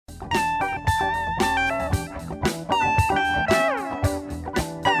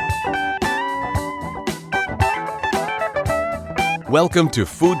Welcome to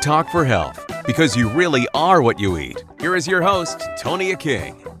Food Talk for Health, because you really are what you eat. Here is your host, Tonia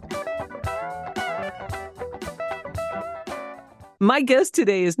King. My guest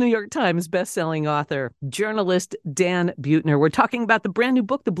today is New York Times bestselling author, journalist Dan Buettner. We're talking about the brand new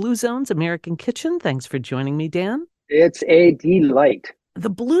book, The Blue Zones, American Kitchen. Thanks for joining me, Dan. It's a delight. The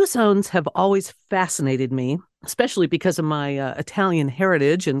Blue Zones have always fascinated me, especially because of my Italian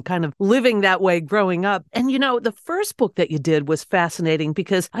heritage and kind of living that way growing up. And, the first book that you did was fascinating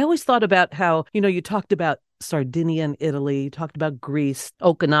because I always thought about how, you talked about Sardinia in Italy, you talked about Greece,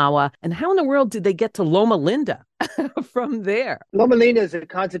 Okinawa, and how in the world did they get to Loma Linda from there? Loma Linda is a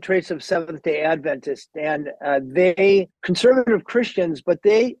concentration of Seventh-day Adventists, and they conservative Christians, but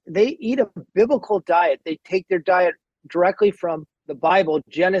they eat a biblical diet. They take their diet directly from the Bible,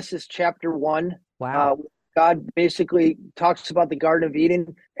 Genesis chapter 1. Wow. God basically talks about the Garden of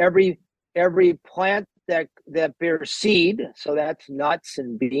Eden. Every plant that bears seed, so that's nuts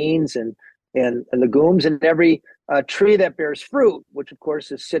and beans and legumes, and every tree that bears fruit, which of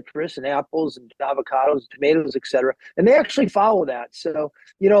course is citrus and apples and avocados, tomatoes, etc. And they actually follow that. So,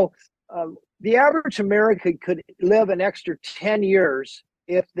 the average American could live an extra 10 years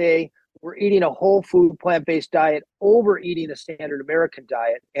if they were eating a whole food plant-based diet over eating a standard American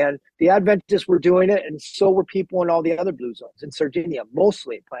diet. And the Adventists were doing it, and so were people in all the other blue zones in Sardinia,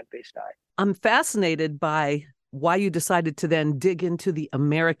 mostly a plant-based diet. I'm fascinated by why you decided to then dig into the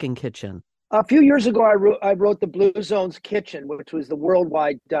American kitchen. A few years ago, I wrote The Blue Zones Kitchen, which was the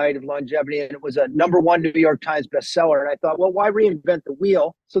worldwide diet of longevity, and it was a #1 New York Times bestseller. And I thought, well, why reinvent the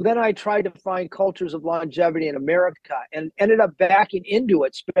wheel? So then I tried to find cultures of longevity in America and ended up backing into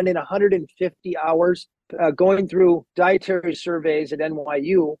it, spending 150 hours going through dietary surveys at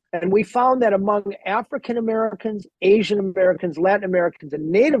NYU. And we found that among African Americans, Asian Americans, Latin Americans, and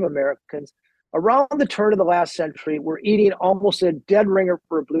Native Americans, around the turn of the last century, we're eating almost a dead ringer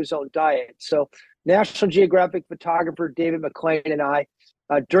for a blue zone diet. So National Geographic photographer David McLean and I,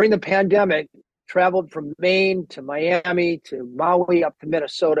 during the pandemic, traveled from Maine to Miami to Maui up to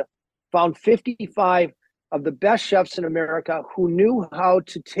Minnesota, found 55 of the best chefs in America who knew how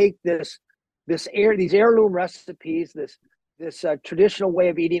to take these heirloom recipes, this traditional way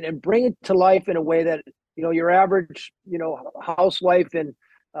of eating, and bring it to life in a way that your average housewife in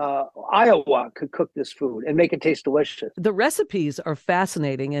Iowa could cook this food and make it taste delicious. The recipes are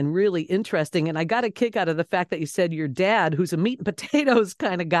fascinating and really interesting. And I got a kick out of the fact that you said your dad, who's a meat and potatoes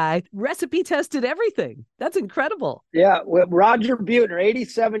kind of guy, recipe tested everything. That's incredible. Yeah. Well, Roger Buettner,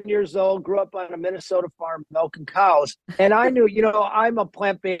 87 years old, grew up on a Minnesota farm milking cows. And I knew, I'm a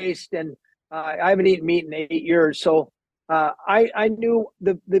plant-based and I haven't eaten meat in 8 years. So I knew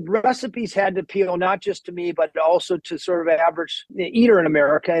the recipes had to appeal not just to me, but also to sort of average eater in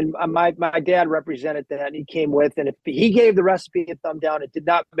America. And my dad represented that, and he came with. And if he gave the recipe a thumb down, it did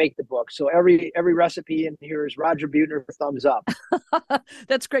not make the book. So every recipe in here is Roger Buettner thumbs up.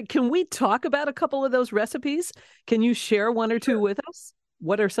 That's great. Can we talk about a couple of those recipes? Can you share one or two with us?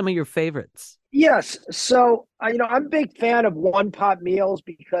 What are some of your favorites? Yes. So I'm a big fan of one-pot meals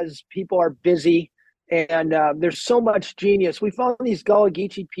because people are busy. And there's so much genius. We found these Gullah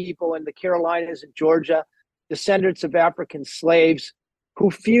Geechee people in the Carolinas and Georgia, descendants of African slaves,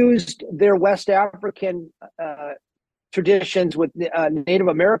 who fused their West African traditions with Native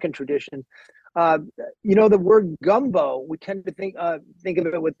American tradition. The word gumbo, we tend to think of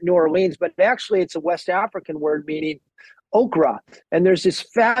it with New Orleans, but actually it's a West African word meaning okra. And there's this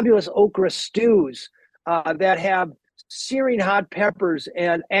fabulous okra stews that have searing hot peppers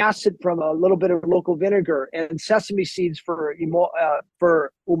and acid from a little bit of local vinegar and sesame seeds for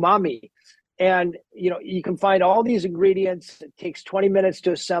umami. And, you can find all these ingredients. It takes 20 minutes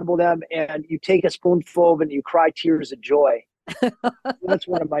to assemble them, and you take a spoonful of it and you cry tears of joy. That's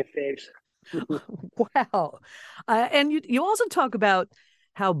one of my faves. Wow. And you also talk about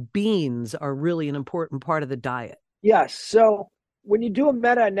how beans are really an important part of the diet. Yes. So when you do a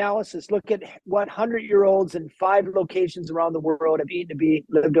meta-analysis, look at what 100-year-olds in 5 locations around the world have eaten to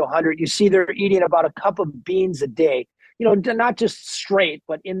live to 100. You see they're eating about a cup of beans a day, not just straight,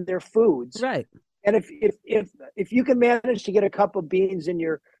 but in their foods. Right. And if you can manage to get a cup of beans in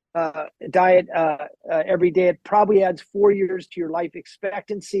your diet every day, it probably adds 4 years to your life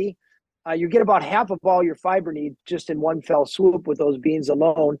expectancy. You get about half of all your fiber needs just in one fell swoop with those beans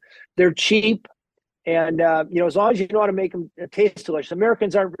alone. They're cheap. And, as long as you know how to make them taste delicious.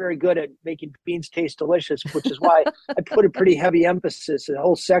 Americans aren't very good at making beans taste delicious, which is why I put a pretty heavy emphasis, a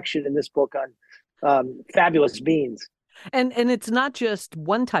whole section in this book on fabulous beans. And it's not just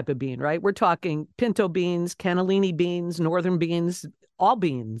one type of bean, right? We're talking pinto beans, cannellini beans, northern beans, all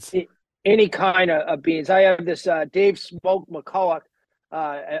beans. Any kind of beans. I have this Dave Smoke McCulloch,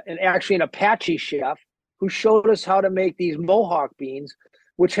 and actually an Apache chef, who showed us how to make these Mohawk beans,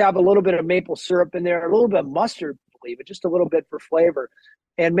 which have a little bit of maple syrup in there, a little bit of mustard, I believe, but just a little bit for flavor.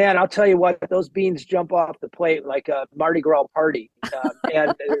 And man, I'll tell you what, those beans jump off the plate like a Mardi Gras party,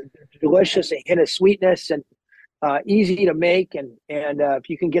 and they're delicious, a hint of sweetness, and easy to make. And if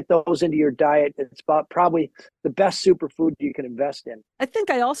you can get those into your diet, it's about probably the best superfood you can invest in. I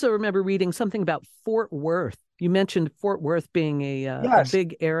think I also remember reading something about Fort Worth. You mentioned Fort Worth being a Yes.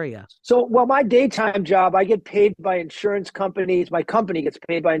 big area. So, well, my daytime job, I get paid by insurance companies. My company gets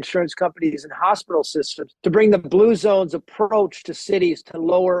paid by insurance companies and hospital systems to bring the Blue Zone's approach to cities to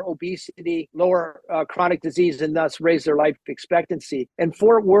lower obesity, lower chronic disease, and thus raise their life expectancy. And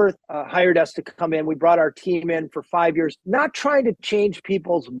Fort Worth hired us to come in. We brought our team in for 5 years, not trying to change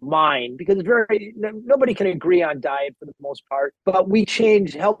people's mind, because nobody can agree on diet for the most part. But we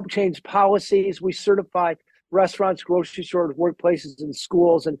help change policies. We certify restaurants, grocery stores, workplaces, and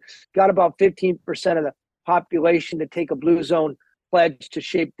schools, and got about 15% of the population to take a Blue Zone pledge to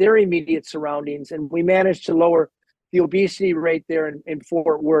shape their immediate surroundings. And we managed to lower the obesity rate there in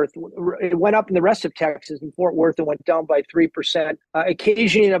Fort Worth. It went up in the rest of Texas. In Fort Worth, it went down by 3%,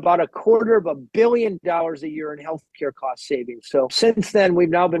 occasioning about $250 million a year in healthcare cost savings. So since then, we've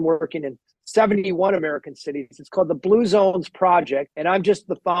now been working in 71 American cities. It's called the Blue Zones Project, and I'm just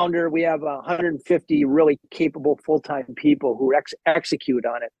the founder. We have 150 really capable full-time people who execute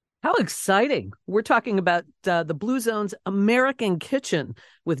on it. How exciting. We're talking about the Blue Zone's American Kitchen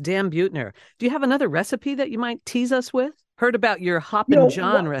with Dan Buettner. Do you have another recipe that you might tease us with? Heard about your Hoppin'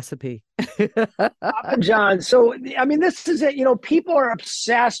 John recipe. Hoppin' John. So, I mean, this is it. People are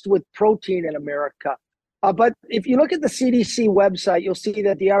obsessed with protein in America. But if you look at the CDC website, you'll see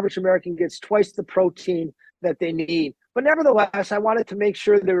that the average American gets twice the protein that they need. But nevertheless, I wanted to make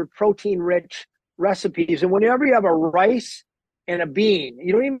sure there were protein-rich recipes. And whenever you have a rice and a bean,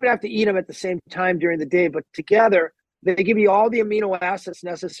 you don't even have to eat them at the same time during the day, but together, they give you all the amino acids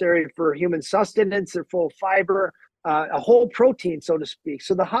necessary for human sustenance. They're full of fiber, a whole protein, so to speak.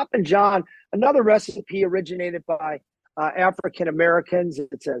 So the Hoppin' John, another recipe originated by African Americans.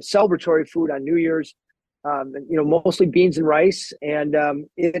 It's a celebratory food on New Year's. Mostly beans and rice, and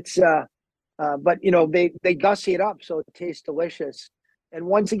but they gussy it up so it tastes delicious. And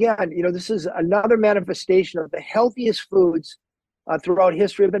once again, this is another manifestation of the healthiest foods throughout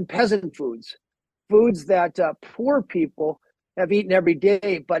history have been peasant foods that poor people have eaten every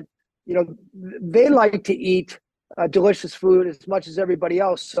day. But they like to eat delicious food as much as everybody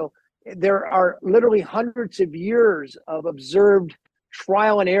else. So there are literally hundreds of years of observed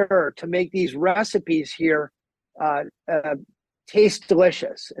trial and error to make these recipes here taste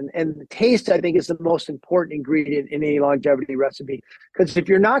delicious. And the taste, I think, is the most important ingredient in any longevity recipe. Because if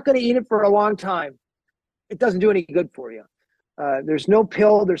you're not going to eat it for a long time, it doesn't do any good for you. There's no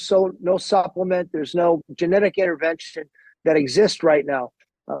pill, there's no supplement, there's no genetic intervention that exists right now.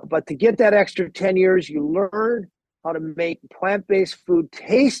 But to get that extra 10 years, you learn how to make plant-based food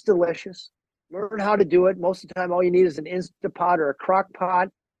taste delicious. Learn how to do it. Most of the time, all you need is an Instapot or a crock pot,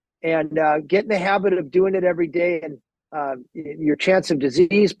 and get in the habit of doing it every day. And your chance of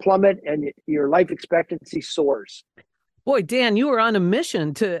disease plummet, and your life expectancy soars. Boy, Dan, you are on a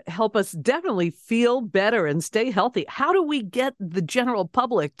mission to help us definitely feel better and stay healthy. How do we get the general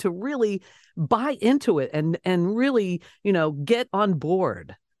public to really buy into it and really, get on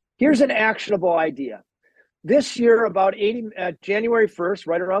board? Here's an actionable idea. This year, about January 1st,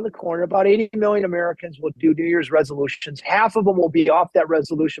 right around the corner, about 80 million Americans will do New Year's resolutions. Half of them will be off that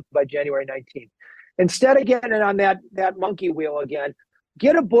resolution by January 19th. Instead of getting on that monkey wheel again,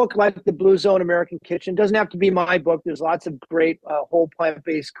 get a book like the Blue Zone American Kitchen. It doesn't have to be my book. There's lots of great whole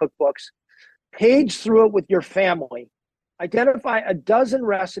plant-based cookbooks. Page through it with your family. Identify a dozen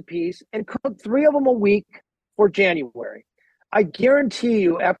recipes and cook 3 of them a week for January. I guarantee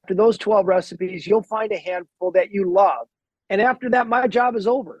you, after those 12 recipes, you'll find a handful that you love. And after that, my job is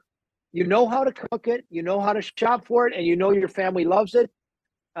over. You know how to cook it, you know how to shop for it, and you know your family loves it.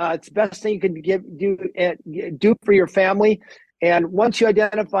 It's the best thing you can do for your family. And once you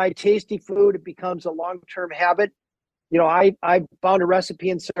identify tasty food, it becomes a long-term habit. I found a recipe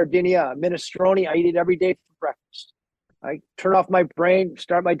in Sardinia, minestrone. I eat it every day for breakfast. I turn off my brain,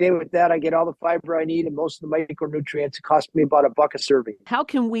 start my day with that. I get all the fiber I need and most of the micronutrients. It costs me about $1 a serving. How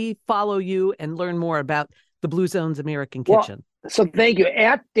can we follow you and learn more about the Blue Zone's American Kitchen? So thank you.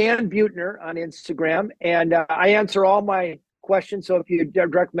 At Dan Buettner on Instagram. And I answer all my questions. So if you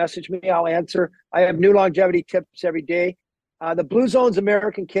direct message me, I'll answer. I have new longevity tips every day. The Blue Zone's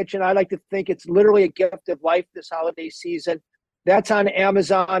American Kitchen, I like to think it's literally a gift of life this holiday season. That's on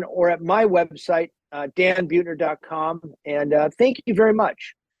Amazon or at my website, danbuettner.com. And thank you very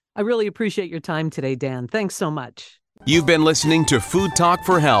much. I really appreciate your time today, Dan. Thanks so much. You've been listening to Food Talk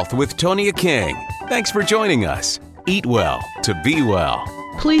for Health with Tonia King. Thanks for joining us. Eat well to be well.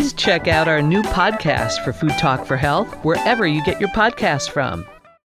 Please check out our new podcast for Food Talk for Health wherever you get your podcasts from.